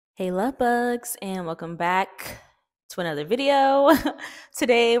Hey love bugs, and welcome back to another video.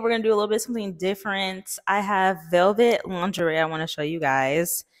 Today we're gonna do a little bit something different. I have velvet lingerie I want to show you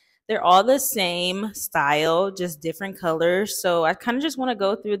guys. They're all the same style, just different colors. So I kind of just want to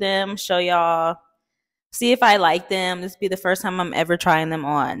go through them, show y'all, see if I like them. This will be the first time I'm ever trying them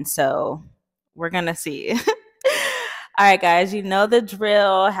on. So we're gonna see. All right, guys, you know the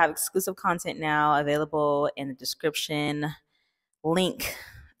drill. I have exclusive content now available in the description link.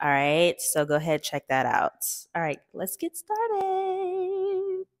 All right, so go ahead, check that out. All right, let's get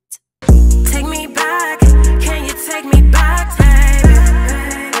started. Take me back, can you take me back, baby?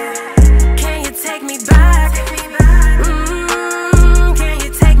 Can you take me back? Can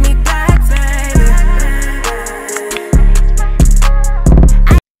you take me back, baby?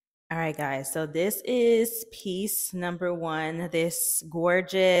 All right, guys, so this is piece number one, this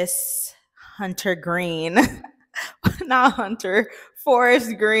gorgeous hunter green. Not hunter,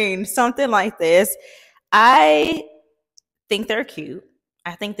 forest green, something like this. I think they're cute.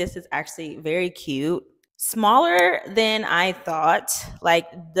 I think this is actually very cute. Smaller than I thought. Like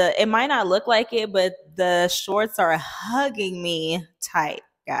it might not look like it, but the shorts are hugging me tight,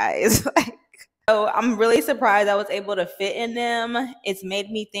 guys. So I'm really surprised I was able to fit in them. It's made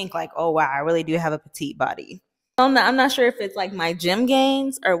me think like, oh wow, I really do have a petite body. I'm not sure if it's like my gym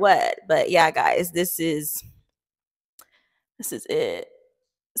gains or what, but yeah, guys, this is it.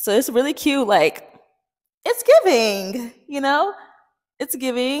 So it's really cute. Like, it's giving, it's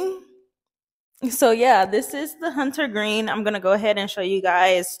giving. So yeah, this is the hunter green. I'm going to go ahead and show you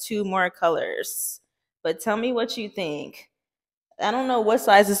guys two more colors. But tell me what you think. I don't know what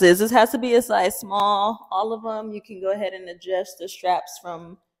size this is. This has to be a size small. All of them, you can go ahead and adjust the straps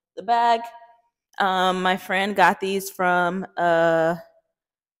from the bag. My friend got these from a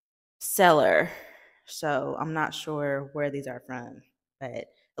seller. So I'm not sure where these are from, but at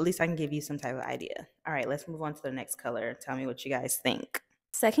least I can give you some type of idea. All right, let's move on to the next color. Tell me what you guys think.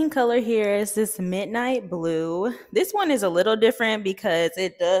 Second color here is this midnight blue. This one is a little different because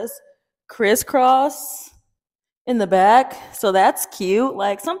it does crisscross in the back. So that's cute,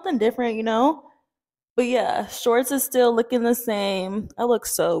 like something different, But yeah, shorts is still looking the same. It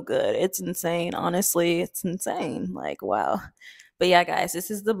looks so good. It's insane, honestly. It's insane. Like, wow. But yeah, guys,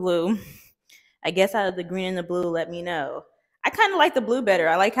 this is the blue. I guess out of the green and the blue, let me know. I kind of like the blue better.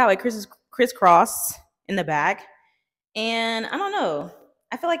 I like how it crisscross in the back. And I don't know.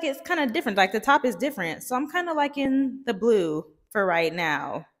 I feel like it's kind of different. Like the top is different. So I'm kind of liking the blue for right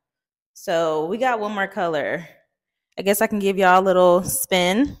now. So we got one more color. I guess I can give y'all a little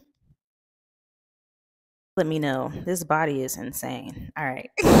spin. Let me know. This body is insane. All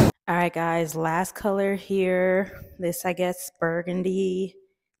right. All right, guys. Last color here. This, I guess, burgundy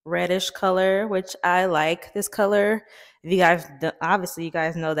reddish color, which I like this color. If you guys, obviously you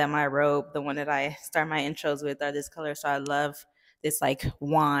guys know that my robe, the one that I start my intros with, are this color. So I love this like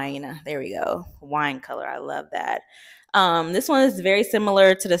wine. There we go. Wine color. I love that. This one is very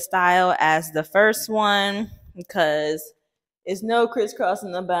similar to the style as the first one because it's no crisscross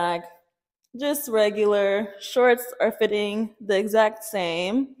in the back. Just regular. Shorts are fitting the exact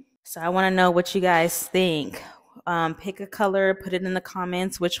same. So I want to know what you guys think. Pick a color, put it in the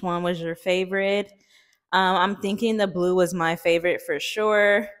comments. Which one was your favorite? I'm thinking the blue was my favorite for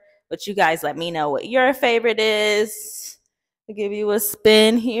sure. But you guys let me know what your favorite is. I'll give you a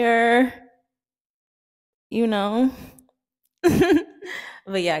spin here.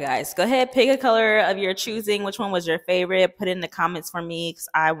 But yeah, guys, go ahead, pick a color of your choosing. Which one was your favorite? Put it in the comments for me because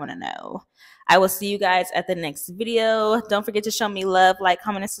I want to know. I will see you guys at the next video. Don't forget to show me love, like,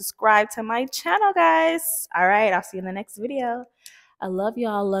 comment, and subscribe to my channel, guys. All right, I'll see you in the next video. I love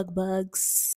y'all, lug bugs.